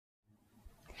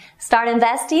Start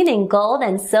investing in gold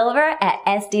and silver at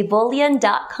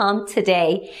sdbullion.com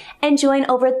today and join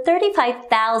over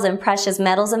 35,000 precious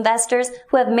metals investors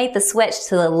who have made the switch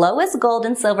to the lowest gold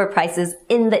and silver prices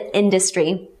in the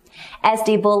industry.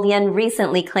 SD Bullion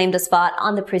recently claimed a spot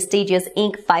on the prestigious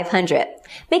Inc. 500,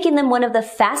 making them one of the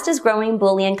fastest growing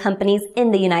bullion companies in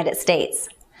the United States.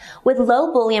 With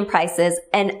low bullion prices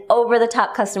and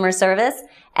over-the-top customer service,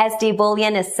 SD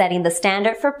Bullion is setting the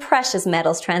standard for precious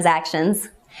metals transactions.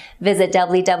 Visit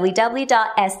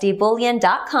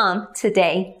www.sdbullion.com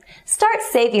today. Start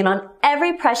saving on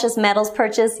every precious metals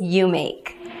purchase you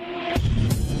make.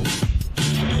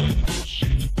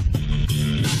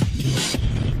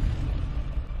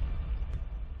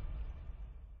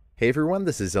 Hey everyone,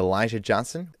 this is Elijah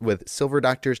Johnson with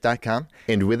SilverDoctors.com,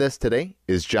 and with us today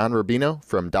is John Rubino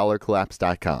from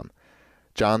DollarCollapse.com.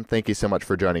 John, thank you so much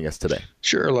for joining us today.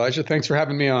 Sure, Elijah. Thanks for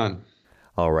having me on.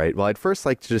 All right. Well, I'd first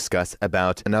like to discuss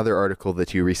about another article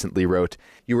that you recently wrote.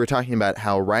 You were talking about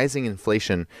how rising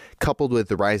inflation coupled with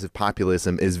the rise of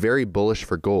populism is very bullish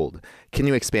for gold. Can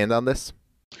you expand on this?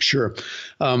 Sure.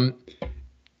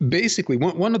 Basically,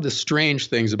 one of the strange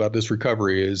things about this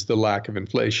recovery is the lack of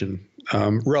inflation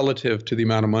relative to the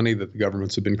amount of money that the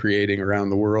governments have been creating around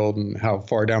the world and how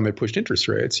far down they pushed interest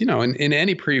rates. You know, in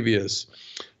any previous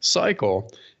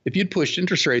cycle, if you'd pushed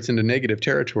interest rates into negative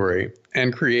territory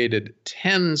and created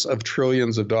tens of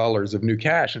trillions of dollars of new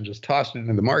cash and just tossed it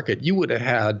into the market, you would have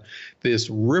had this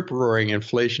rip-roaring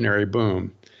inflationary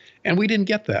boom. And we didn't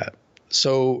get that.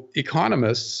 So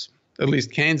economists, at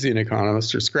least Keynesian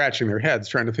economists, are scratching their heads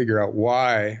trying to figure out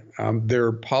why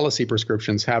their policy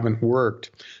prescriptions haven't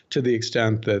worked to the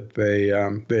extent that they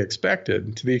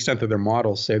expected, to the extent that their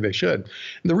models say they should.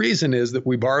 And the reason is that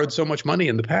we borrowed so much money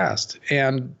in the past,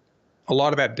 and a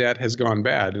lot of that debt has gone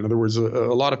bad. In other words, a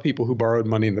lot of people who borrowed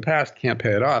money in the past can't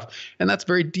pay it off, and that's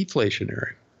very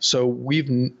deflationary. So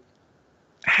we've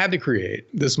had to create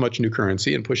this much new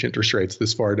currency and push interest rates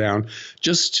this far down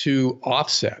just to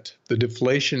offset the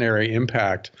deflationary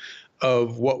impact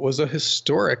of what was a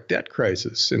historic debt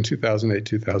crisis in 2008,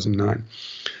 2009.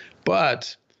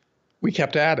 But we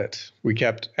kept at it. We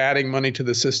kept adding money to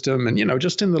the system. And, you know,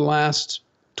 just in the last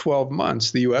 12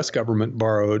 months, the U.S. government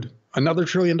borrowed another $1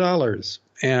 trillion.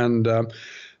 And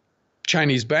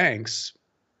Chinese banks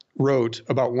wrote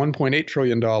about $1.8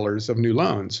 trillion of new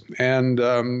loans. And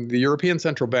the European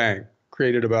Central Bank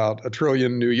created about 1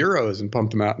 trillion new euros and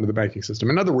pumped them out into the banking system.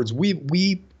 In other words,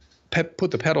 we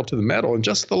put the pedal to the metal. In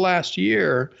just the last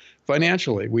year,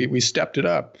 financially, we stepped it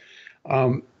up.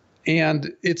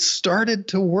 And it started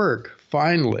to work,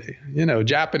 finally. You know,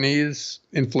 Japanese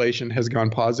inflation has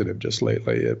gone positive just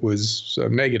lately. It was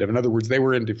negative. In other words, they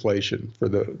were in deflation for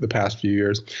the past few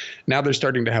years. Now they're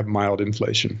starting to have mild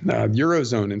inflation.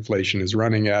 Eurozone inflation is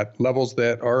running at levels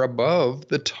that are above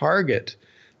the target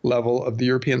level of the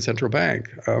European Central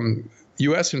Bank.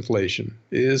 U.S. inflation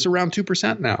is around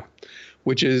 2% now,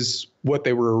 which is what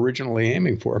they were originally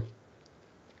aiming for.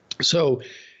 So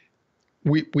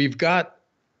we've got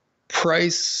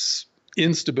price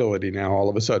instability now all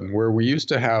of a sudden, where we used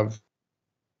to have,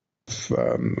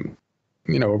 over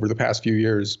the past few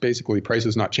years, basically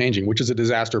prices not changing, which is a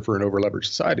disaster for an over-leveraged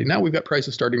society. Now we've got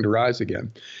prices starting to rise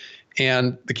again.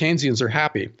 And the Keynesians are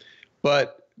happy,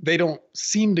 but they don't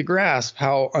seem to grasp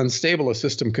how unstable a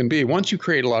system can be. Once you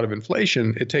create a lot of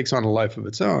inflation, it takes on a life of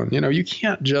its own. You know, you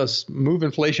can't just move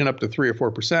inflation up to 3 or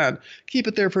 4%, keep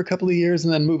it there for a couple of years,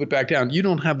 and then move it back down. You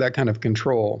don't have that kind of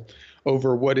control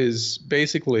over what is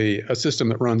basically a system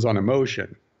that runs on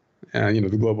emotion,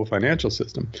 the global financial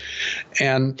system.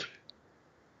 And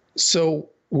so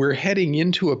we're heading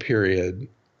into a period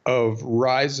of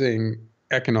rising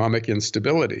economic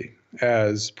instability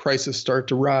as prices start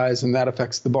to rise, and that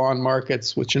affects the bond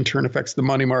markets, which in turn affects the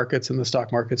money markets and the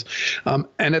stock markets.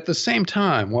 And at the same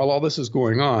time, while all this is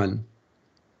going on,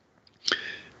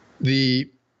 the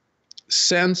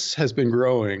sense has been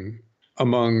growing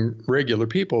among regular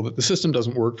people that the system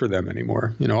doesn't work for them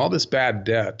anymore. You know, all this bad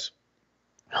debt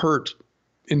hurt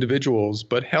individuals,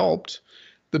 but helped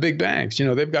the big banks. You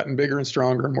know, they've gotten bigger and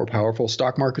stronger and more powerful.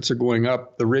 Stock markets are going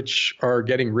up. The rich are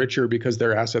getting richer because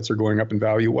their assets are going up in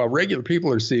value, while regular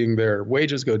people are seeing their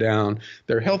wages go down,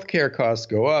 their healthcare costs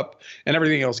go up, and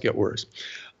everything else get worse.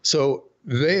 So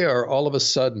they are all of a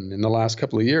sudden, in the last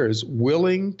couple of years,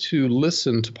 willing to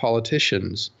listen to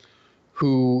politicians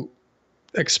who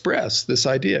express this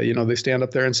idea. You know, they stand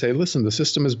up there and say, listen, the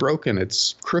system is broken.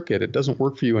 It's crooked. It doesn't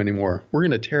work for you anymore. We're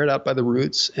going to tear it out by the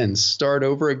roots and start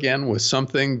over again with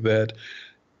something that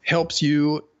helps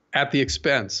you at the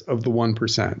expense of the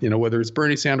 1%. You know, whether it's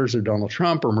Bernie Sanders or Donald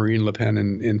Trump or Marine Le Pen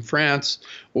in France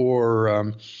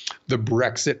or the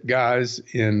Brexit guys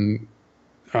in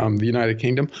the United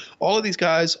Kingdom, all of these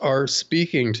guys are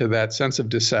speaking to that sense of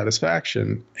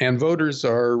dissatisfaction, and voters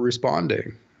are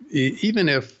responding. Even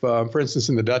if, for instance,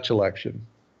 in the Dutch election,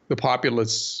 the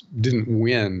populists didn't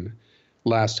win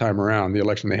last time around, the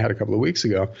election they had a couple of weeks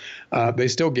ago, they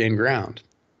still gained ground,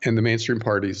 and the mainstream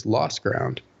parties lost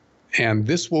ground. And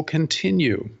this will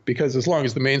continue, because as long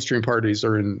as the mainstream parties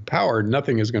are in power,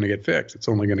 nothing is going to get fixed. It's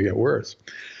only going to get worse.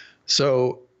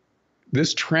 So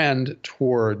this trend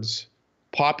towards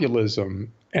populism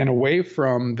and away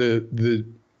from the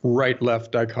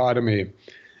right-left dichotomy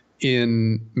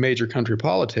in major country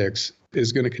politics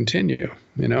is going to continue.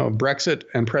 You know, Brexit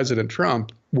and President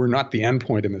Trump were not the end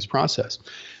point in this process.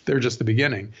 They're just the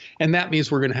beginning. And that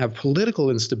means we're going to have political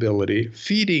instability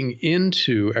feeding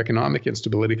into economic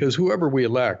instability, because whoever we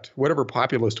elect, whatever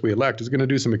populist we elect, is going to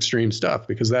do some extreme stuff,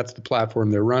 because that's the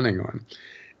platform they're running on.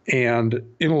 And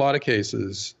in a lot of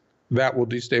cases, that will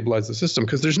destabilize the system,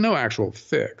 because there's no actual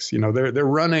fix. You know, they're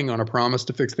running on a promise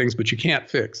to fix things, but you can't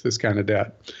fix this kind of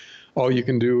debt. All you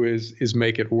can do is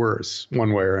make it worse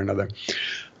one way or another.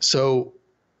 So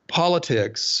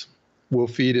politics will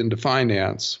feed into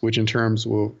finance, which in turn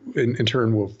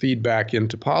will feed back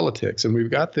into politics. And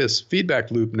we've got this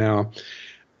feedback loop now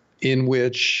in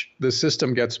which the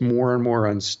system gets more and more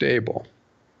unstable.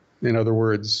 In other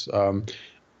words,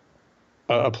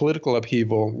 a political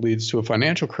upheaval leads to a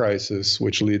financial crisis,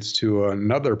 which leads to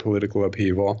another political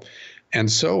upheaval,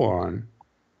 and so on,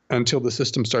 until the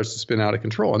system starts to spin out of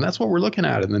control. And that's what we're looking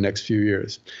at in the next few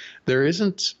years. There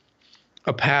isn't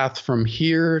a path from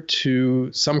here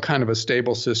to some kind of a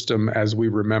stable system as we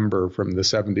remember from the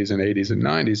 70s and 80s and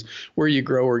 90s, where you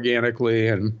grow organically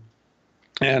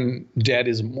and debt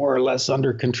is more or less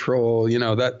under control. You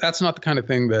know, that's not the kind of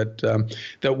thing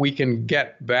that we can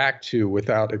get back to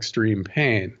without extreme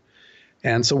pain.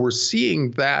 And so we're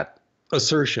seeing that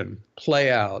assertion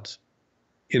play out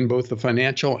in both the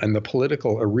financial and the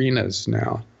political arenas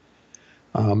now.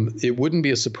 It wouldn't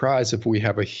be a surprise if we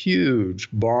have a huge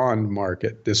bond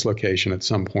market dislocation at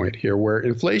some point here, where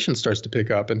inflation starts to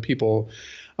pick up and people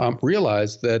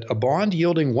realize that a bond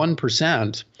yielding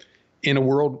 1% in a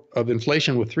world of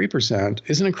inflation with 3%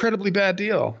 is an incredibly bad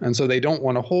deal. And so they don't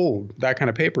want to hold that kind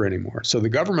of paper anymore. So the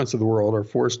governments of the world are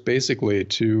forced basically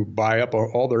to buy up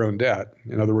all their own debt.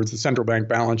 In other words, the central bank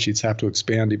balance sheets have to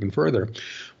expand even further,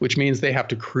 which means they have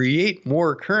to create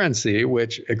more currency,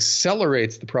 which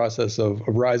accelerates the process of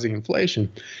rising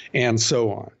inflation, and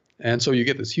so on. And so you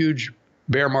get this huge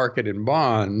bear market in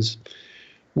bonds,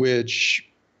 which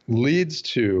leads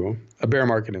to a bear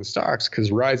market in stocks, because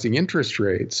rising interest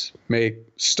rates make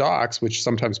stocks, which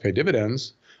sometimes pay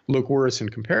dividends, look worse in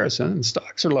comparison, and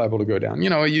stocks are liable to go down. You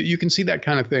know, you can see that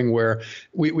kind of thing where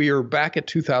we are back at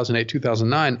 2008,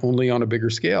 2009, only on a bigger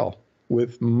scale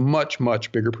with much,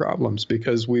 much bigger problems,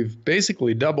 because we've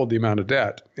basically doubled the amount of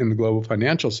debt in the global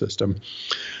financial system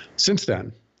since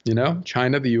then. You know,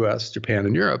 China, the US, Japan,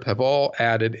 and Europe have all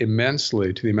added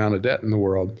immensely to the amount of debt in the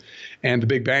world. And the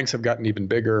big banks have gotten even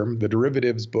bigger. The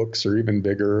derivatives books are even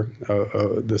bigger.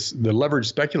 The leveraged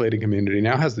speculating community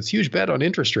now has this huge bet on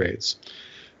interest rates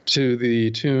to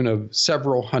the tune of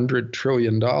several $100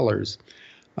 trillion,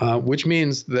 which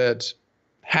means that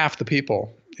half the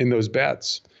people in those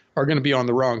bets are going to be on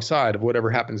the wrong side of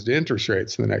whatever happens to interest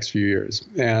rates in the next few years.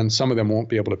 And some of them won't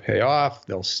be able to pay off.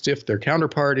 They'll stiff their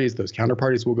counterparties. Those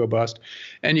counterparties will go bust.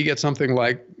 And you get something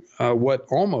like what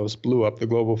almost blew up the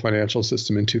global financial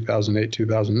system in 2008,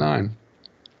 2009.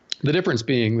 The difference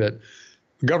being that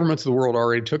governments of the world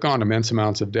already took on immense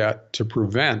amounts of debt to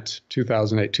prevent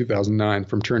 2008, 2009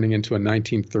 from turning into a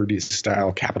 1930s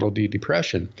style capital D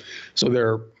depression. So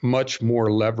they're much more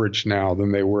leveraged now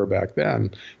than they were back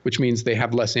then, which means they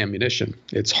have less ammunition.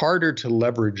 It's harder to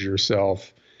leverage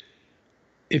yourself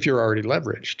if you're already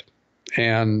leveraged.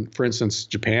 And for instance,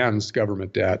 Japan's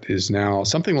government debt is now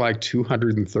something like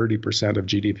 230% of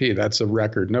GDP. That's a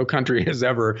record. No country has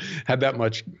ever had that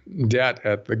much debt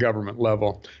at the government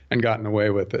level and gotten away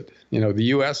with it. You know, the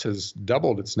US has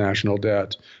doubled its national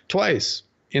debt twice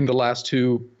in the last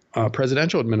two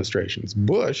presidential administrations.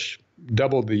 Bush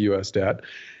doubled the US debt.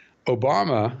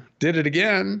 Obama did it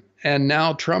again. And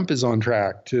now Trump is on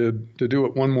track to do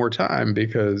it one more time,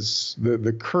 because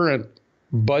the current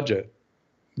budget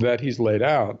that he's laid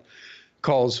out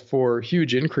calls for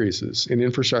huge increases in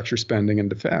infrastructure spending and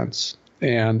defense,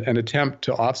 and an attempt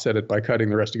to offset it by cutting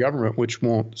the rest of government, which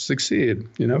won't succeed,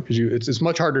 you know, because it's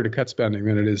much harder to cut spending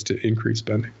than it is to increase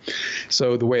spending.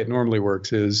 So the way it normally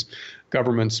works is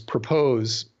governments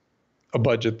propose a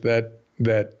budget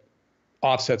that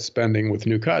offsets spending with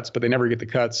new cuts, but they never get the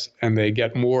cuts, and they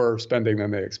get more spending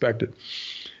than they expected.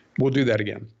 We'll do that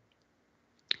again.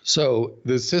 So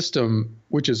the system,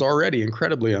 which is already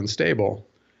incredibly unstable,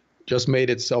 just made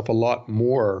itself a lot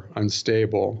more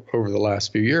unstable over the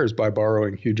last few years by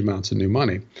borrowing huge amounts of new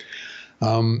money.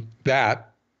 That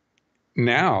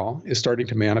now is starting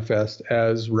to manifest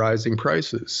as rising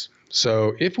prices.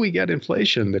 So if we get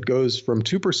inflation that goes from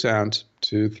 2%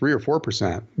 to 3 or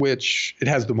 4%, which it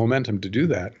has the momentum to do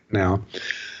that now,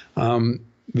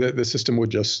 the system would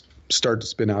just start to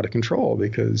spin out of control,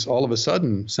 because all of a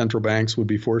sudden central banks would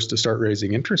be forced to start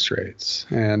raising interest rates.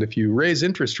 And if you raise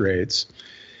interest rates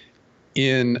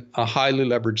in a highly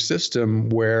leveraged system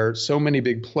where so many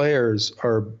big players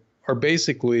are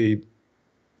basically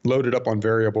loaded up on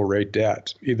variable rate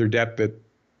debt, either debt that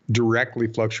directly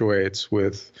fluctuates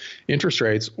with interest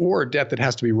rates or debt that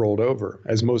has to be rolled over,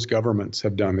 as most governments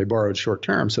have done. They borrowed short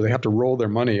term, so they have to roll their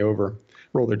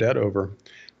debt over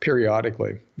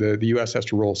periodically. The U.S. has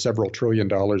to roll several $1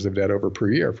 trillion of debt over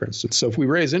per year, for instance. So if we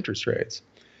raise interest rates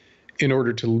in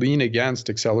order to lean against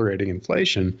accelerating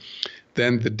inflation,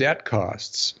 then the debt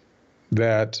costs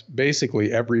that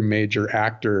basically every major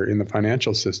actor in the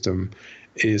financial system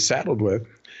is saddled with,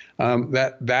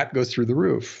 that goes through the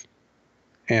roof.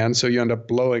 And so you end up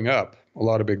blowing up a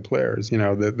lot of big players.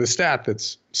 The stat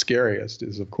that's scariest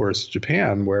is, of course,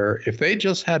 Japan, where if they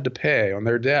just had to pay on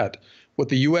their debt what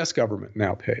the U.S. government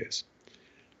now pays,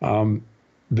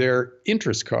 their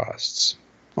interest costs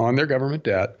on their government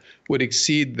debt would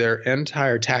exceed their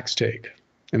entire tax take.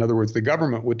 In other words, the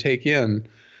government would take in,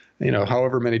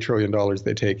 however many $1 trillion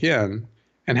they take in,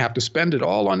 and have to spend it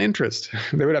all on interest.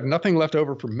 They would have nothing left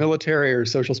over for military or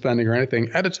social spending or anything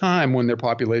at a time when their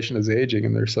population is aging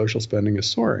and their social spending is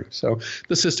soaring. So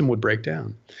the system would break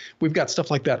down. We've got stuff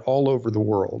like that all over the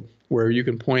world, where you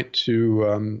can point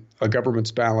to a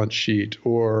government's balance sheet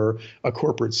or a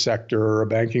corporate sector or a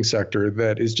banking sector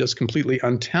that is just completely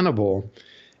untenable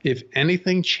if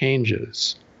anything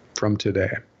changes from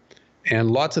today.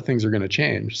 And lots of things are going to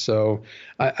change. So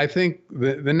I think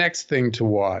the next thing to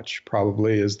watch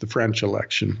probably is the French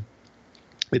election.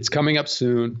 It's coming up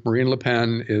soon. Marine Le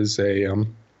Pen is a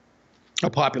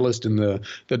populist in the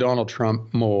Donald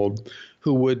Trump mold,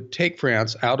 who would take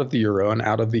France out of the euro and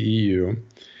out of the EU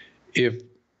if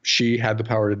she had the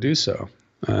power to do so.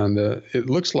 And it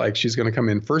looks like she's going to come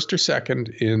in first or second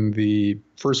in the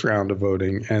first round of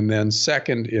voting, and then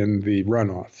second in the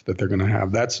runoff that they're going to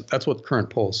have. That's what current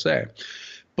polls say.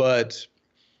 But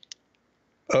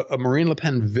a Marine Le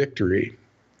Pen victory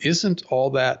isn't all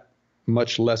that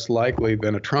much less likely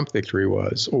than a Trump victory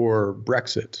was, or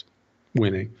Brexit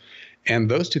winning. And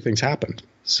those two things happened.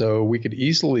 So we could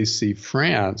easily see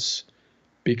France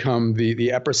become the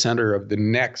epicenter of the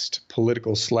next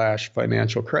political /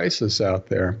 financial crisis out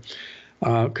there.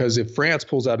 Because if France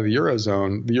pulls out of the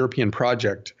Eurozone, the European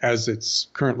project, as it's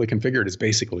currently configured, is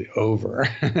basically over.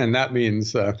 And that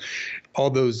means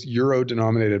all those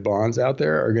euro-denominated bonds out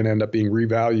there are going to end up being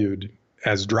revalued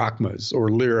as drachmas or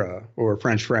lira or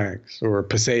French francs or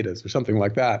pesetas or something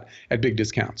like that at big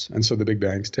discounts. And so the big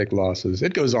banks take losses.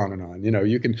 It goes on and on.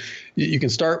 You can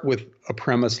start with a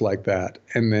premise like that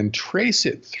and then trace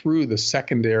it through the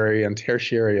secondary and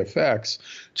tertiary effects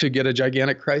to get a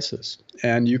gigantic crisis.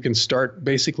 And you can start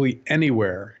basically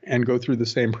anywhere and go through the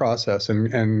same process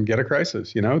and get a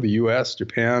crisis. The US,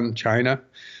 Japan, China,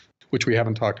 which we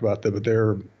haven't talked about, but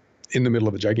they're in the middle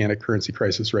of a gigantic currency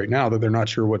crisis right now that they're not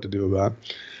sure what to do about.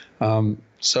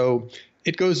 So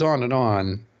it goes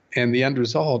on, and the end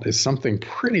result is something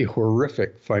pretty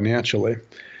horrific financially.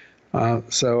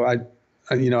 So I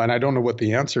don't know what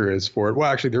the answer is for it.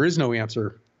 Well, actually, there is no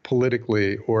answer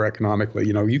politically or economically.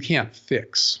 You can't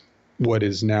fix what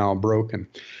is now broken.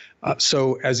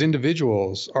 So as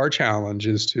individuals, our challenge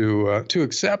is to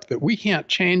accept that we can't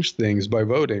change things by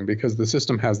voting, because the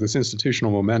system has this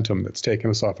institutional momentum that's taken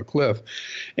us off a cliff.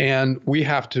 And we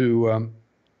have to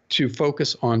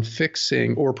focus on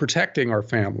fixing or protecting our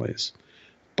families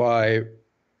by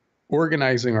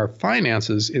organizing our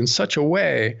finances in such a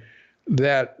way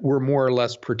that we're more or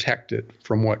less protected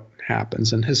from what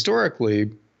happens. And historically,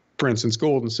 for instance,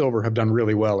 gold and silver have done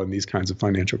really well in these kinds of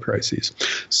financial crises.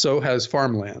 So has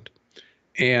farmland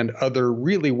and other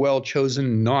really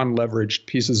well-chosen, non-leveraged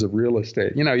pieces of real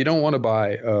estate. You don't want to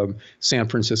buy a San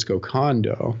Francisco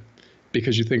condo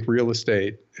because you think real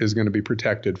estate is going to be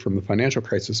protected from the financial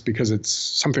crisis, because it's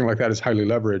something like that is highly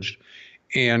leveraged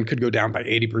and could go down by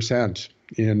 80%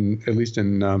 at least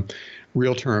in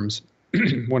real terms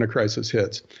when a crisis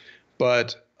hits.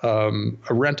 But a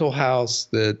rental house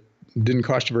that didn't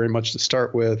cost you very much to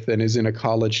start with and is in a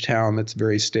college town that's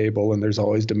very stable and there's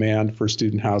always demand for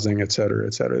student housing, et cetera,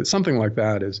 et cetera. Something like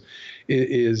that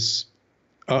is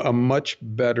a much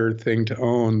better thing to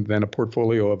own than a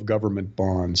portfolio of government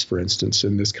bonds, for instance,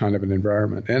 in this kind of an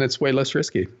environment. And it's way less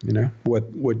risky.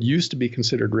 What used to be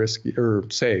considered risky or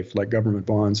safe, like government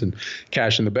bonds and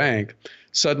cash in the bank,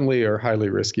 suddenly are highly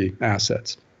risky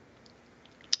assets.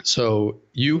 So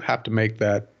you have to make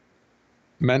that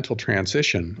mental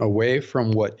transition away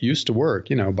from what used to work,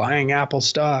 buying Apple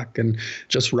stock and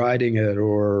just riding it,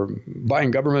 or buying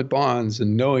government bonds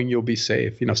and knowing you'll be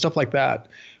safe, stuff like that,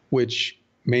 which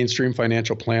mainstream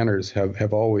financial planners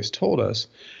have always told us,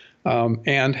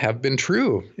 and have been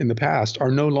true in the past,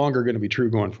 are no longer going to be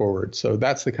true going forward. So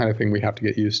that's the kind of thing we have to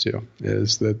get used to,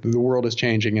 is that the world is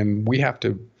changing and we have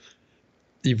to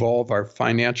evolve our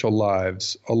financial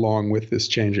lives along with this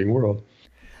changing world.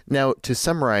 Now, to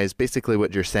summarize, basically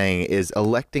what you're saying is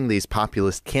electing these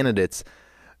populist candidates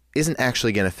isn't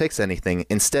actually going to fix anything.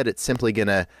 Instead, it's simply going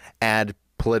to add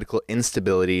political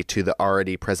instability to the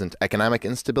already present economic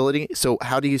instability. So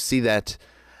how do you see that,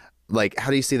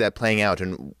 playing out,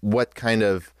 and what kind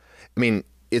of,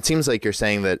 it seems like you're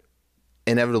saying that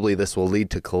inevitably this will lead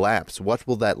to collapse. What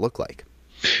will that look like?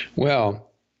 Well,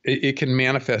 it can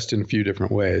manifest in a few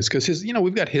different ways, because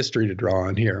we've got history to draw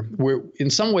on here.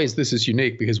 In some ways, this is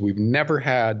unique because we've never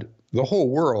had the whole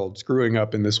world screwing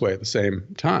up in this way at the same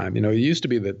time. It used to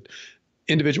be that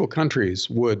individual countries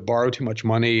would borrow too much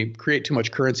money, create too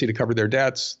much currency to cover their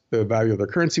debts. The value of their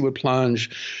currency would plunge.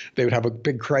 They would have a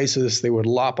big crisis. They would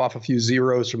lop off a few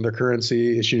zeros from their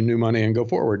currency, issue new money, and go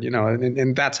forward.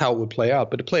 And that's how it would play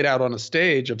out. But it played out on a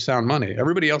stage of sound money.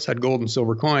 Everybody else had gold and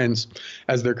silver coins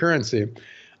as their currency.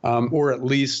 Or at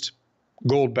least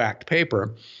gold-backed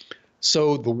paper.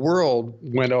 So the world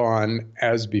went on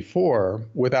as before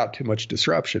without too much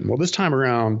disruption. Well, this time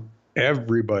around,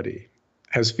 everybody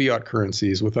has fiat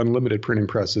currencies with unlimited printing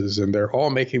presses, and they're all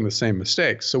making the same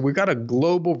mistakes. So we've got a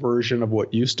global version of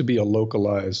what used to be a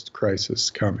localized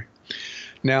crisis coming.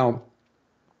 Now,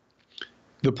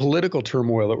 the political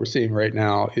turmoil that we're seeing right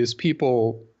now is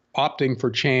people opting for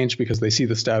change because they see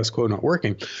the status quo not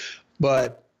working.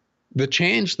 But the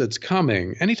change that's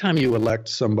coming, anytime you elect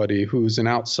somebody who's an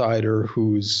outsider,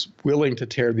 who's willing to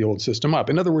tear the old system up,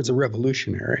 in other words, a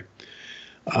revolutionary,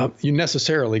 you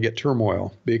necessarily get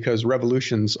turmoil, because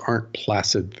revolutions aren't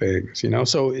placid things,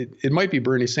 So it might be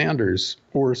Bernie Sanders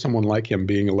or someone like him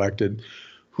being elected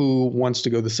who wants to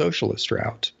go the socialist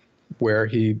route, where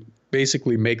he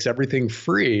basically makes everything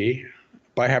free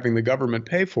by having the government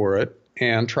pay for it,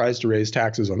 and tries to raise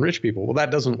taxes on rich people. Well, that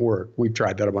doesn't work. We've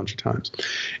tried that a bunch of times.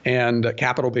 And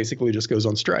capital basically just goes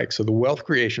on strike. So the wealth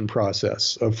creation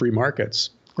process of free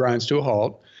markets grinds to a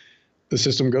halt. The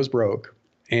system goes broke.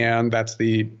 And that's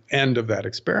the end of that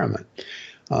experiment.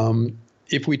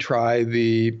 If we try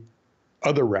the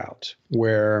other route,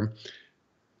 where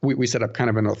we set up kind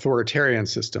of an authoritarian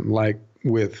system, like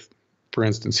with, for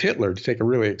instance, Hitler, to take a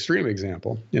really extreme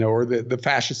example, or the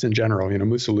fascists in general,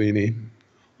 Mussolini,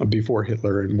 before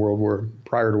Hitler and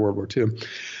prior to World War II.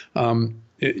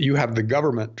 You have the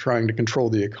government trying to control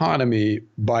the economy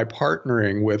by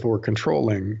partnering with or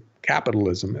controlling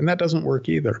capitalism, and that doesn't work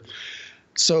either.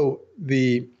 So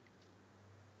the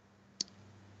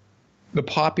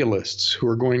populists who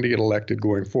are going to get elected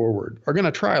going forward are going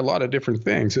to try a lot of different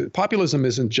things. Populism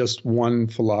isn't just one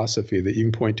philosophy that you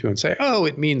can point to and say, oh,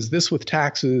 it means this with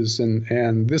taxes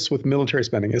and this with military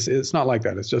spending. It's not like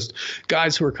that. It's just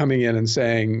guys who are coming in and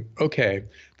saying, okay,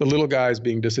 the little guy is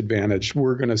being disadvantaged.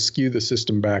 We're going to skew the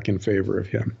system back in favor of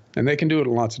him. And they can do it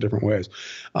in lots of different ways.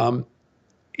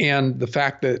 And the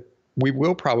fact that we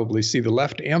will probably see the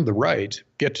left and the right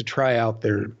get to try out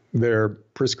their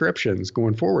prescriptions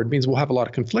going forward means we'll have a lot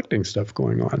of conflicting stuff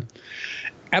going on.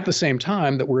 At the same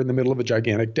time that we're in the middle of a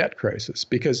gigantic debt crisis,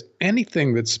 because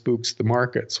anything that spooks the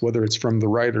markets, whether it's from the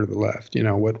right or the left,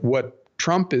 what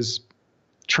Trump is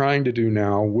trying to do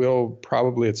now will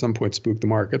probably at some point spook the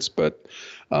markets, but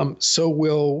so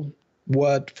will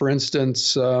what, for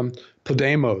instance,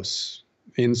 Podemos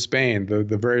in Spain,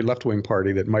 the very left-wing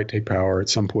party that might take power at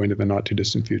some point in the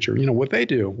not-too-distant future, what they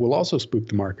do will also spook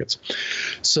the markets.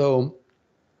 So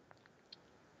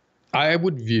I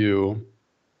would view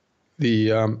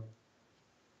the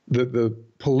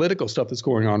political stuff that's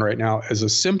going on right now as a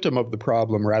symptom of the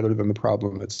problem rather than the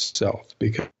problem itself,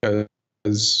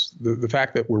 because the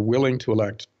fact that we're willing to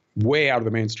elect way out of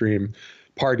the mainstream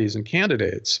parties and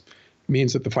candidates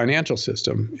means that the financial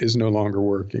system is no longer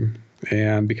working.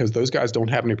 And because those guys don't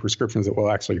have any prescriptions that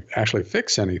will actually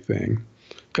fix anything,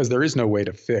 because there is no way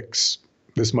to fix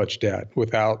this much debt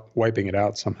without wiping it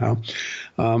out somehow,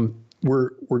 we're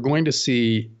going to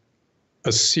see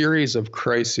a series of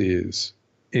crises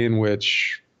in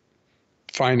which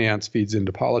finance feeds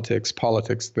into politics.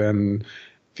 Politics then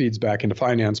feeds back into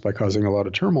finance by causing a lot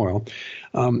of turmoil.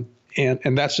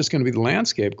 And that's just going to be the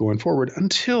landscape going forward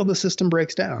until the system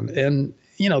breaks down. And,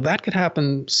 that could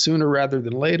happen sooner rather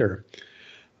than later,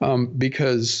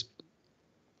 because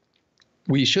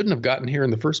we shouldn't have gotten here in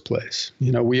the first place.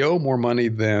 We owe more money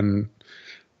than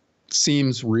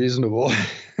seems reasonable.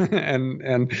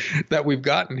 and that we've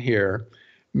gotten here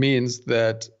means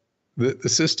that the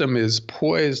system is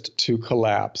poised to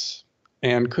collapse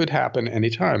and could happen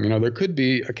anytime. There could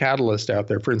be a catalyst out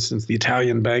there, for instance, the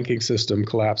Italian banking system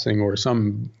collapsing, or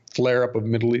some flare-up of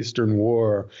Middle Eastern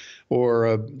war, or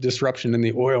a disruption in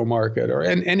the oil market,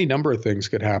 and any number of things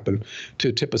could happen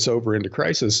to tip us over into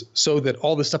crisis, so that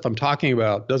all the stuff I'm talking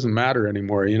about doesn't matter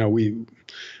anymore.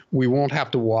 We won't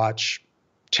have to watch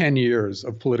 10 years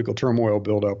of political turmoil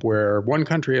build up where one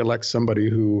country elects somebody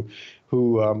who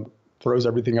throws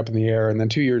everything up in the air, and then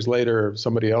 2 years later,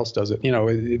 somebody else does it.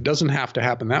 It doesn't have to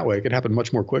happen that way. It could happen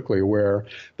much more quickly, where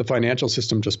the financial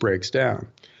system just breaks down.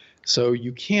 So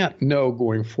you can't know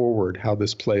going forward how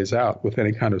this plays out with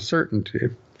any kind of certainty.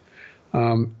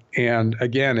 And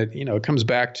again, it comes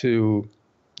back to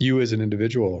you as an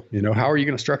individual. How are you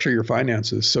going to structure your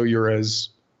finances so you're as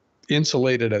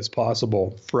insulated as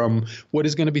possible from what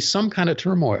is going to be some kind of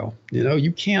turmoil?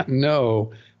 You can't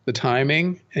know the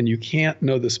timing, and you can't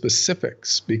know the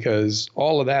specifics, because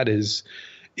all of that is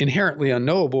inherently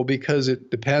unknowable, because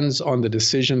it depends on the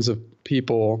decisions of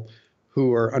people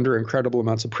who are under incredible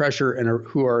amounts of pressure and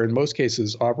who are in most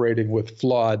cases operating with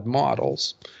flawed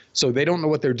models. So they don't know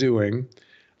what they're doing.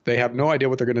 They have no idea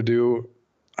what they're going to do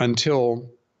until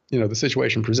the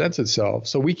situation presents itself.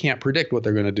 So we can't predict what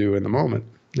they're going to do in the moment.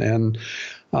 And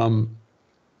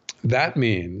that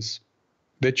means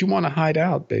that you want to hide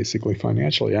out, basically,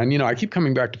 financially. And, I keep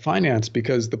coming back to finance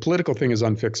because the political thing is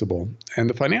unfixable. And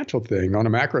the financial thing on a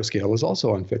macro scale is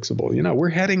also unfixable. We're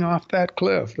heading off that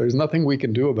cliff. There's nothing we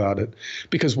can do about it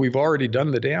because we've already done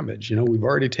the damage. We've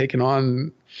already taken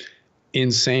on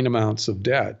insane amounts of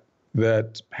debt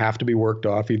that have to be worked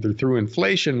off either through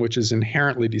inflation, which is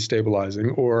inherently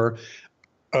destabilizing, or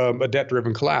a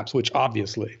debt-driven collapse, which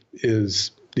obviously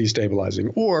is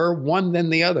destabilizing, or one then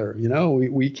the other.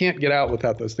 We can't get out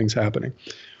without those things happening.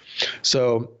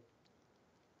 So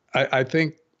I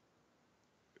think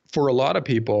for a lot of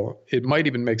people, it might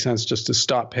even make sense just to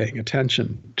stop paying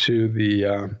attention to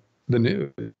the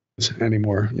news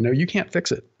anymore. You can't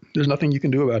fix it. There's nothing you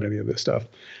can do about any of this stuff.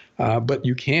 But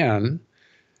you can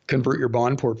convert your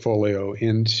bond portfolio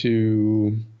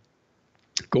into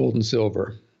gold and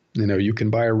silver. You can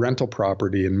buy a rental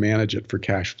property and manage it for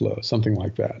cash flow, something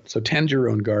like that. So tend your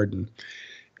own garden,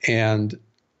 and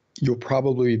you'll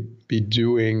probably be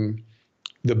doing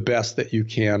the best that you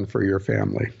can for your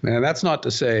family. And that's not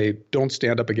to say don't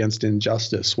stand up against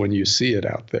injustice when you see it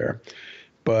out there,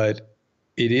 but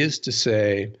it is to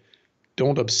say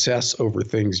don't obsess over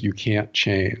things you can't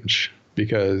change,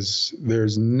 because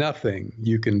there's nothing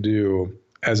you can do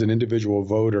as an individual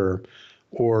voter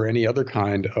or any other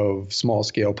kind of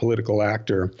small-scale political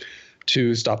actor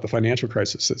to stop the financial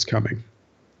crisis that's coming.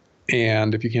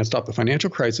 And if you can't stop the financial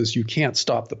crisis, you can't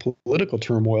stop the political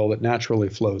turmoil that naturally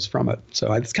flows from it.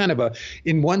 So it's kind of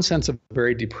in one sense, a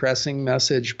very depressing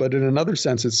message, but in another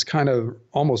sense, it's kind of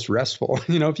almost restful.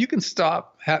 If you can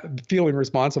stop feeling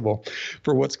responsible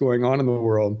for what's going on in the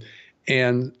world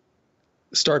and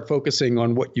start focusing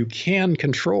on what you can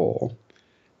control,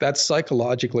 that's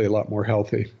psychologically a lot more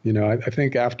healthy. I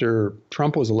think after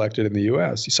Trump was elected in the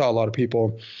U.S., you saw a lot of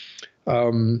people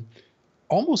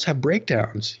almost have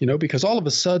breakdowns, because all of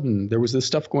a sudden there was this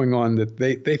stuff going on that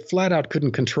they flat out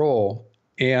couldn't control.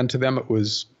 And to them, it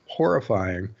was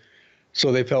horrifying.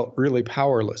 So they felt really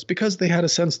powerless because they had a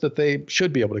sense that they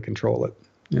should be able to control it.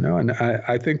 And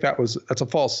I think that's a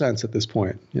false sense at this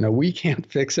point. We can't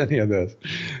fix any of this.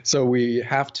 So we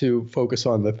have to focus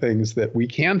on the things that we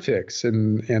can fix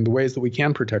and the ways that we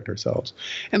can protect ourselves.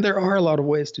 And there are a lot of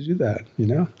ways to do that.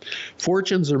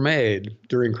 Fortunes are made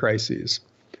during crises.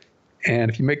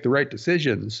 And if you make the right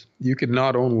decisions, you can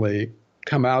not only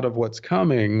come out of what's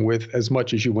coming with as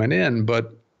much as you went in,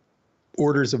 but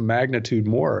orders of magnitude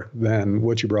more than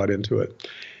what you brought into it.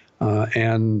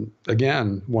 And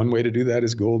again, one way to do that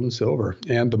is gold and silver,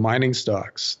 and the mining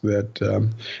stocks that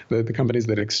the companies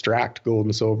that extract gold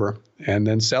and silver and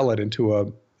then sell it into a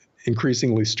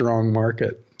increasingly strong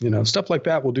market. Stuff like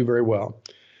that will do very well,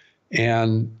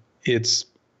 and it's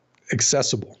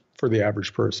accessible for the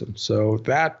average person. So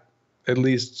that, at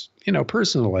least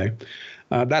personally,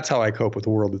 that's how I cope with a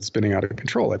world that's spinning out of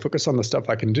control. I focus on the stuff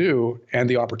I can do and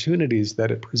the opportunities that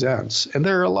it presents, and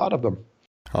there are a lot of them.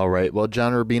 All right. Well,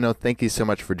 John Rubino, thank you so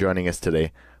much for joining us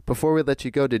today. Before we let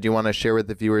you go, did you want to share with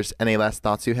the viewers any last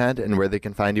thoughts you had and where they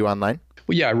can find you online?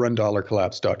 Well, yeah, I run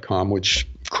dollarcollapse.com, which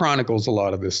chronicles a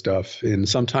lot of this stuff in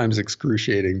sometimes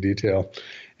excruciating detail.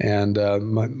 And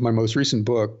my most recent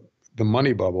book, The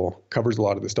Money Bubble, covers a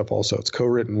lot of this stuff also. It's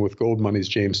co-written with Gold Money's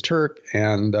James Turk.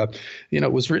 And,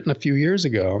 it was written a few years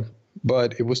ago,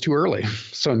 but it was too early.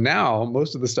 So now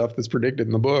most of the stuff that's predicted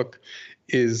in the book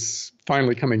is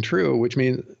finally coming true, which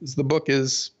means the book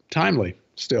is timely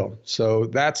still. So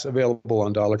that's available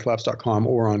on dollarcollapse.com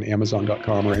or on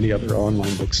amazon.com or any other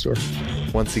online bookstore.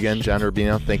 Once again, John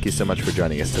Rubino, thank you so much for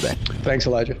joining us today. Thanks,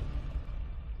 Elijah.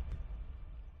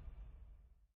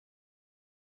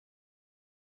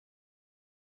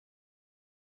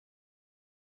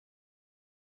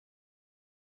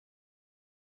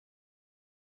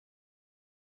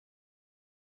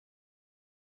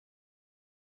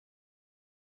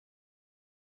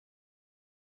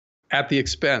 At the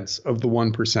expense of the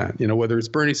 1%, whether it's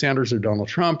Bernie Sanders or Donald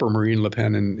Trump or Marine Le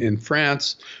Pen in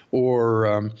France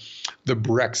or the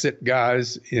Brexit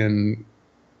guys in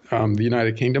the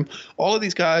United Kingdom. All of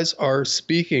these guys are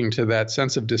speaking to that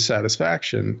sense of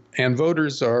dissatisfaction, and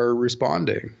voters are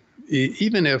responding.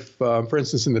 Even if, for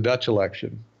instance, in the Dutch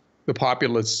election, the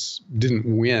populists didn't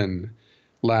win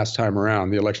last time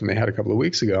around, the election they had a couple of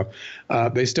weeks ago,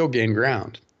 they still gained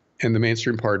ground, and the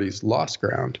mainstream parties lost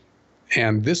ground.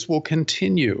 And this will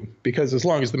continue because as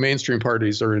long as the mainstream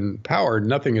parties are in power,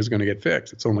 nothing is going to get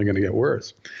fixed. It's only going to get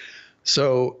worse.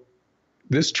 So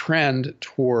this trend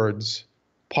towards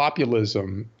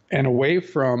populism and away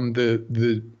from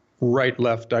the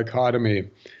right-left dichotomy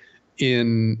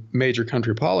in major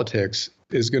country politics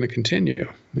is going to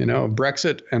continue.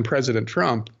 Brexit and President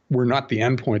Trump were not the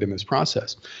end point in this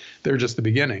process. They're just the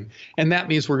beginning. And that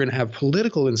means we're going to have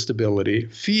political instability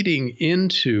feeding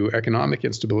into economic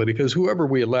instability because whoever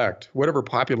we elect, whatever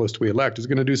populist we elect, is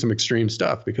going to do some extreme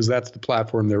stuff because that's the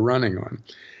platform they're running on.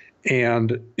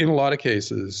 And in a lot of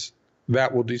cases,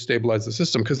 that will destabilize the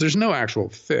system because there's no actual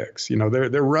fix.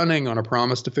 They're running on a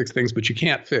promise to fix things, but you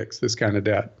can't fix this kind of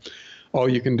debt. All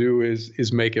you can do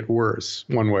is make it worse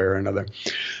one way or another.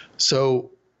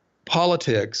 So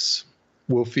politics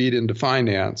will feed into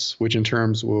finance, which in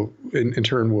turn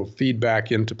will feed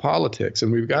back into politics. And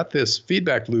we've got this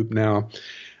feedback loop now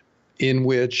in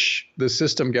which the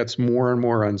system gets more and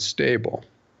more unstable.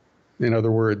 In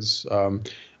other words,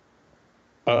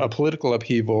 a political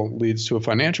upheaval leads to a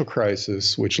financial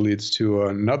crisis, which leads to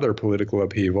another political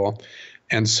upheaval,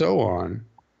 and so on,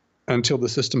 until the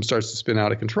system starts to spin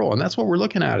out of control. And that's what we're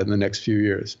looking at in the next few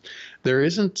years. There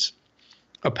isn't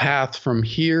a path from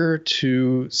here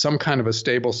to some kind of a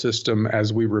stable system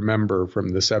as we remember from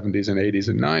the 70s and 80s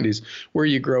and 90s, where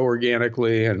you grow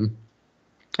organically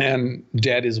and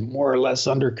debt is more or less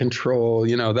under control.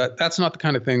 That's not the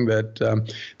kind of thing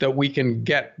that we can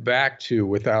get back to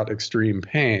without extreme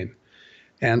pain.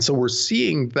 And so we're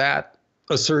seeing that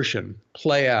assertion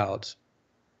play out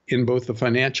in both the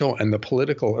financial and the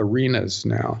political arenas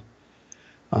now.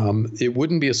 It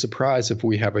wouldn't be a surprise if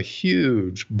we have a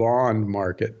huge bond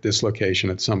market dislocation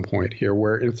at some point here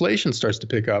where inflation starts to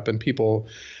pick up and people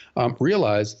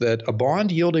realize that a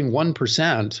bond yielding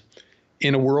 1%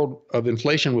 in a world of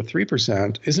inflation with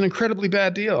 3% is an incredibly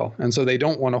bad deal. And so they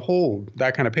don't want to hold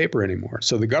that kind of paper anymore.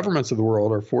 So the governments of the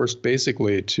world are forced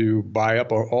basically to buy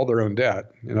up all their own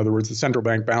debt. In other words, the central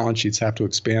bank balance sheets have to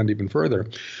expand even further,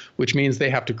 which means they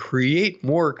have to create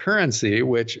more currency,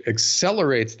 which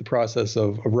accelerates the process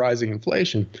of rising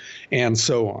inflation and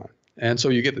so on. And so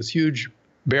you get this huge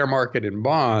bear market in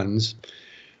bonds,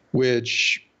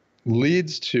 which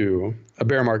leads to a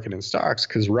bear market in stocks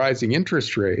because rising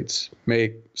interest rates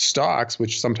make stocks,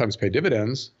 which sometimes pay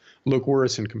dividends, look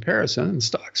worse in comparison, and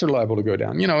stocks are liable to go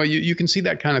down. You can see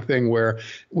that kind of thing where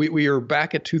we are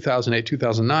back at 2008,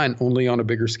 2009, only on a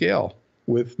bigger scale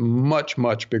with much,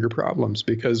 much bigger problems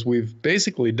because we've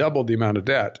basically doubled the amount of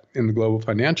debt in the global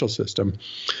financial system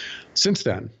since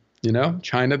then.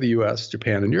 China, the US,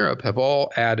 Japan, and Europe have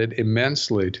all added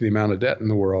immensely to the amount of debt in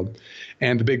the world.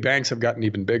 And the big banks have gotten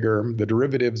even bigger. The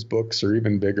derivatives books are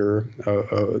even bigger.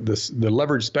 The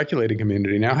leveraged speculating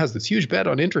community now has this huge bet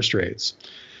on interest rates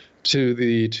to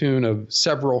the tune of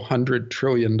several $100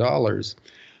 trillion,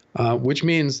 which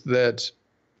means that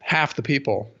half the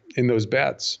people in those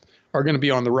bets are going to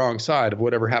be on the wrong side of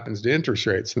whatever happens to interest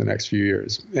rates in the next few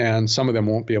years. And some of them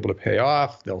won't be able to pay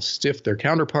off. They'll stiff their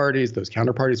counterparties. Those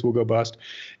counterparties will go bust.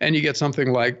 And you get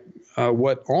something like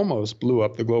what almost blew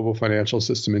up the global financial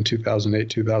system in 2008,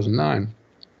 2009.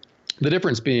 The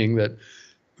difference being that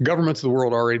governments of the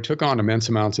world already took on immense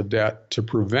amounts of debt to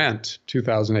prevent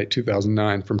 2008,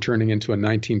 2009 from turning into a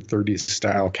 1930s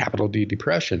style capital D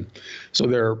depression. So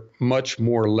they're much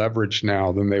more leveraged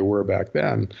now than they were back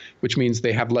then, which means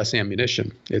they have less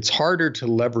ammunition. It's harder to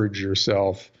leverage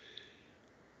yourself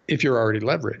if you're already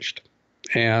leveraged.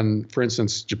 And for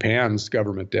instance, Japan's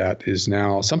government debt is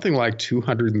now something like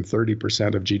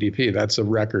 230% of GDP. That's a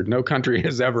record. No country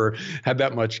has ever had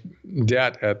that much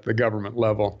debt at the government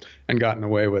level and gotten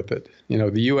away with it. You know,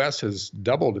 the US has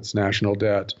doubled its national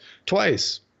debt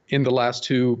twice in the last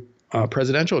two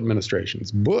presidential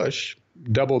administrations. Bush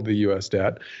doubled the US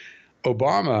debt.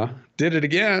 Obama did it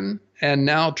again. And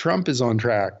now Trump is on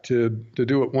track to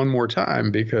do it one more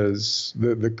time because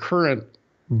the current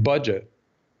budget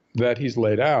that he's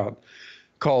laid out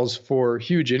calls for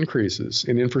huge increases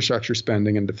in infrastructure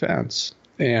spending and defense,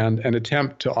 and an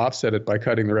attempt to offset it by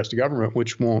cutting the rest of government,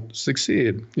 which won't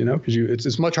succeed, you know, because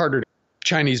it's much harder.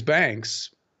 Chinese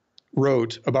banks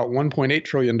wrote about $1.8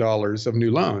 trillion of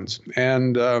new loans,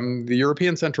 and the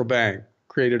European Central Bank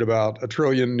created about 1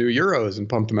 trillion new euros and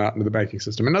pumped them out into the banking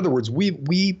system. In other words,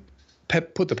 we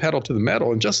put the pedal to the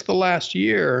metal. In just the last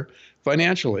year,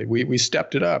 financially, we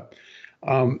stepped it up.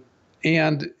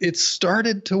 And it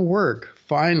started to work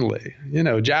finally. You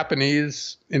know,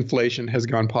 Japanese inflation has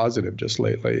gone positive just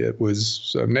lately. It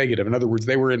was negative. In other words,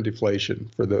 they were in deflation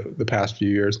for the past few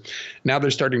years. Now they're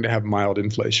starting to have mild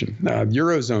inflation.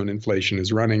 Eurozone inflation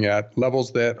is running at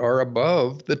levels that are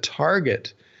above the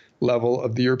target level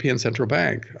of the European Central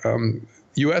Bank.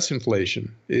 U.S.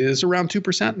 inflation is around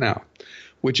 2% now,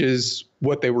 which is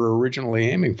what they were originally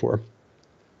aiming for.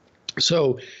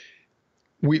 So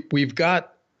we've got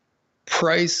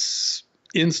price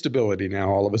instability now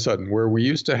all of a sudden, where we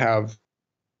used to have,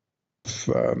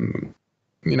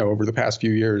 over the past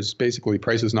few years, basically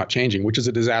prices not changing, which is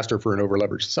a disaster for an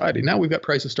over-leveraged society. Now we've got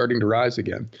prices starting to rise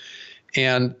again.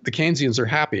 And the Keynesians are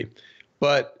happy,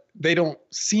 but they don't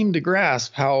seem to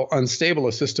grasp how unstable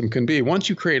a system can be. Once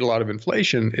you create a lot of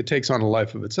inflation, it takes on a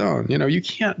life of its own. You know, you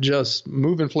can't just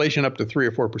move inflation up to 3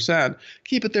 or 4%,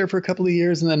 keep it there for a couple of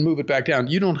years, and then move it back down.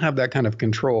 You don't have that kind of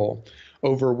control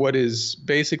over what is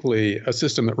basically a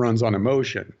system that runs on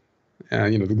emotion,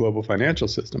 the global financial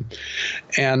system.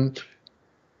 And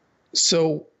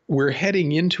so we're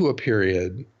heading into a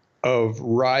period of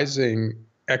rising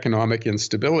economic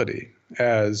instability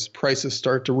as prices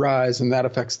start to rise, and that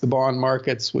affects the bond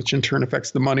markets, which in turn affects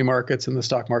the money markets and the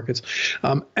stock markets.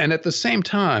 And at the same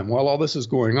time, while all this is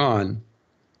going on,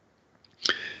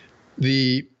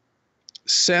 the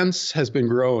sense has been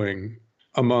growing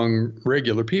among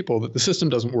regular people that the system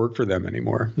doesn't work for them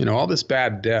anymore. You know, all this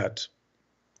bad debt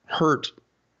hurt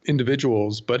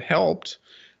individuals, but helped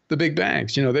the big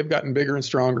banks. You know, they've gotten bigger and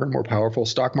stronger and more powerful.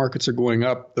 Stock markets are going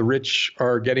up. The rich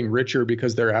are getting richer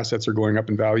because their assets are going up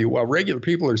in value, while regular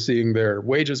people are seeing their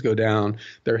wages go down,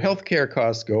 their healthcare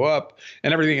costs go up,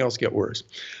 and everything else get worse.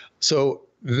 So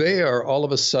they are all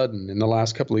of a sudden, in the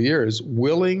last couple of years,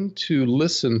 willing to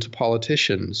listen to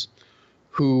politicians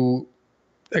who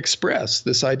express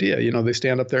this idea. You know, they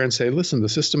stand up there and say, listen, the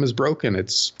system is broken.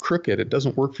 It's crooked. It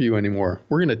doesn't work for you anymore.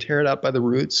 We're going to tear it out by the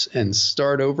roots and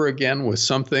start over again with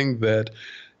something that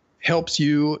helps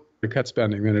you to cut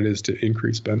spending than it is to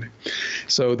increase spending.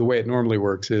 So the way it normally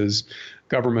works is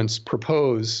governments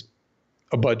propose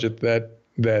a budget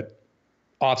that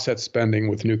offsets spending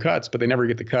with new cuts, but they never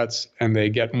get the cuts and they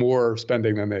get more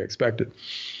spending than they expected.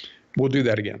 We'll do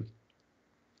that again.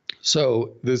 So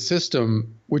the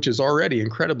system, which is already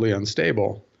incredibly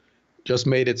unstable, just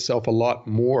made itself a lot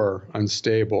more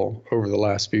unstable over the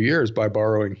last few years by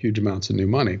borrowing huge amounts of new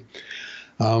money.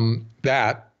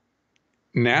 That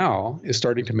now is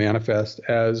starting to manifest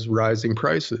as rising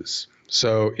prices.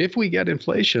 So if we get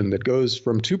inflation that goes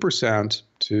from 2%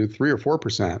 to 3 or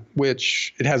 4%,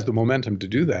 which it has the momentum to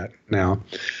do that now,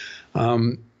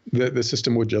 the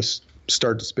system would just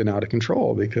start to spin out of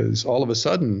control, because all of a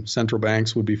sudden central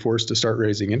banks would be forced to start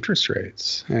raising interest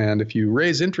rates. And if you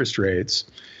raise interest rates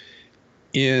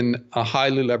in a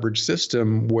highly leveraged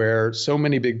system where so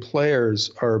many big players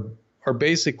are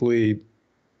basically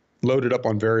loaded up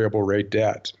on variable rate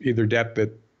debt, either debt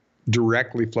that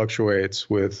directly fluctuates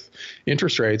with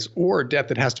interest rates or debt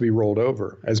that has to be rolled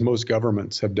over, as most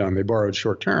governments have done. They borrowed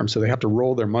short term, so they have to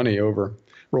roll their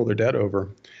debt over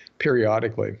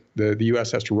periodically. The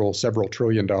U.S. has to roll several $1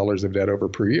 trillion of debt over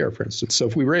per year, for instance. So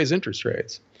if we raise interest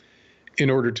rates in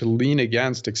order to lean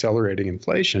against accelerating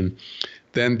inflation,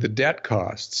 then the debt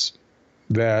costs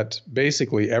that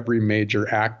basically every major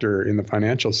actor in the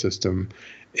financial system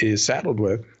is saddled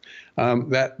with,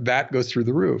 that goes through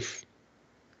the roof.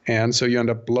 And so you end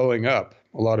up blowing up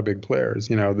a lot of big players.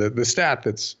 You know, the stat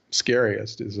that's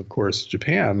scariest is, of course,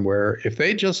 Japan, where if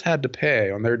they just had to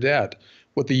pay on their debt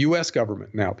what the U.S.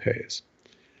 government now pays,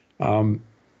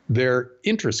 their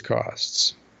interest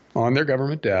costs on their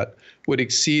government debt would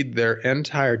exceed their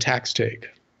entire tax take.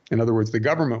 In other words, the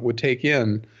government would take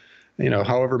in,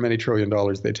 however many $1 trillion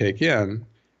they take in,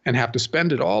 and have to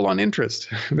spend it all on interest.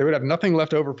 They would have nothing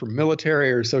left over for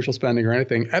military or social spending or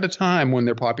anything at a time when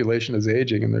their population is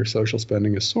aging and their social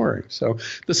spending is soaring. So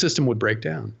the system would break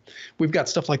down. We've got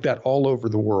stuff like that all over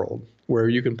the world, where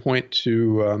you can point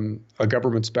to a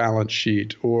government's balance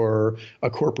sheet or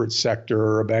a corporate sector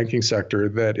or a banking sector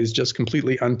that is just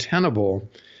completely untenable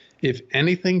if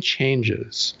anything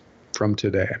changes from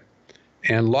today.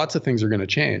 And lots of things are going to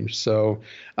change. So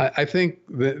I think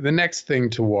the next thing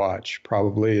to watch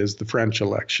probably is the French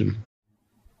election.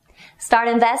 Start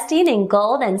investing in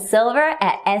gold and silver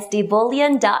at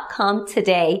sdbullion.com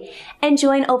today and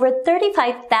join over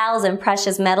 35,000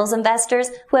 precious metals investors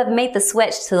who have made the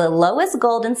switch to the lowest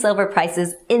gold and silver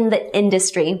prices in the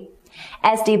industry.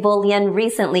 SD Bullion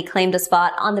recently claimed a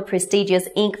spot on the prestigious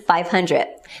Inc. 500,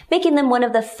 making them one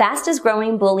of the fastest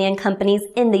growing bullion companies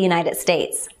in the United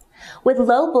States. With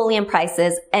low bullion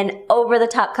prices and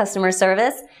over-the-top customer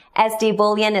service, SD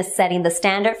Bullion is setting the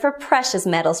standard for precious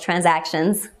metals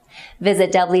transactions.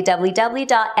 Visit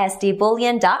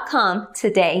www.sdbullion.com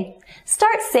today.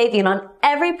 Start saving on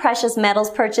every precious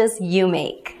metals purchase you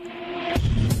make.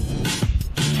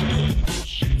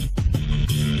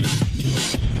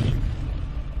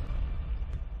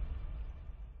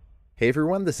 Hey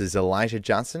everyone, this is Elijah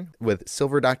Johnson with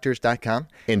SilverDoctors.com,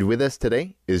 and with us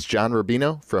today is John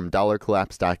Rubino from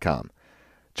DollarCollapse.com.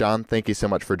 John, thank you so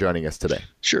much for joining us today.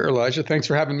 Sure, Elijah. Thanks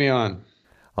for having me on.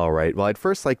 All right. Well, I'd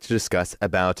first like to discuss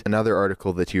about another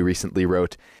article that you recently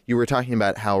wrote. You were talking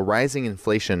about how rising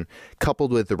inflation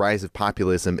coupled with the rise of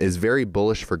populism is very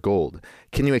bullish for gold.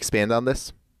 Can you expand on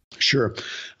this? Sure.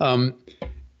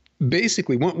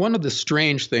 Basically, one of the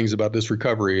strange things about this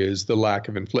recovery is the lack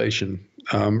of inflation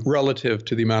relative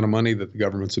to the amount of money that the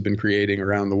governments have been creating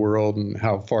around the world and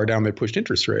how far down they pushed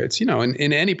interest rates.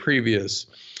 In any previous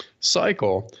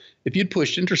cycle, if you'd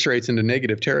pushed interest rates into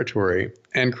negative territory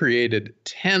and created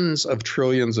tens of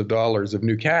trillions of dollars of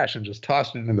new cash and just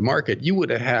tossed it into the market, you would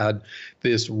have had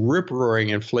this rip-roaring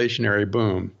inflationary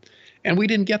boom. And we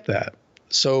didn't get that.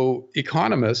 So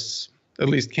economists, at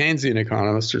least Keynesian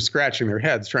economists, are scratching their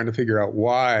heads trying to figure out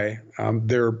why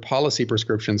their policy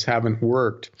prescriptions haven't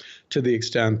worked to the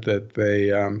extent that they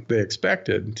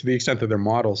expected, to the extent that their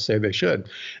models say they should.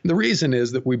 And the reason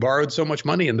is that we borrowed so much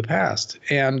money in the past,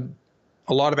 and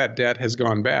a lot of that debt has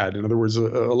gone bad. In other words, a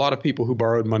lot of people who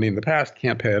borrowed money in the past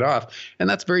can't pay it off, and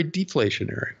that's very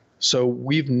deflationary. So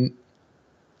we've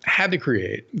had to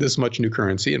create this much new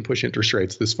currency and push interest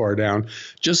rates this far down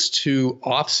just to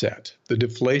offset the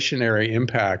deflationary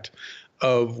impact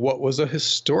of what was a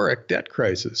historic debt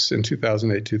crisis in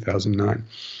 2008, 2009.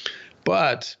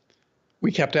 But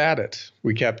we kept at it.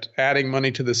 We kept adding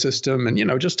money to the system. And,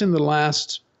 just in the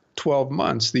last 12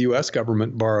 months, the U.S.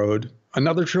 government borrowed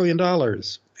another $1 trillion.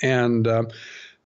 And